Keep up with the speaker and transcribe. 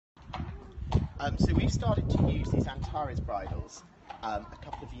So we've started to use these Antares bridles a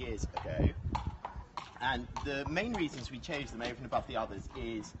couple of years ago, and the main reasons we chose them over and above the others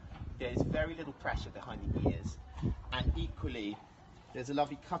is there's very little pressure behind the ears, and equally there's a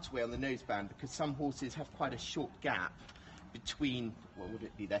lovely cutaway on the noseband because some horses have quite a short gap between, what would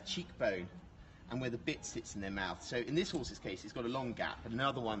it be, their cheekbone and where the bit sits in their mouth. So in this horse's case, it's got a long gap, and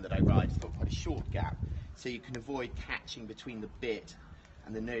another one that I ride has got quite a short gap, so you can avoid catching between the bit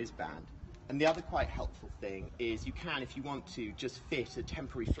and the noseband. And the other quite helpful thing is you can, if you want to, just fit a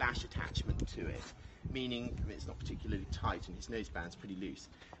temporary flash attachment to it, meaning it's not particularly tight and his noseband's pretty loose,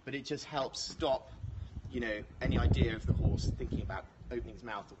 but it just helps stop, any idea of the horse thinking about opening his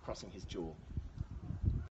mouth or crossing his jaw.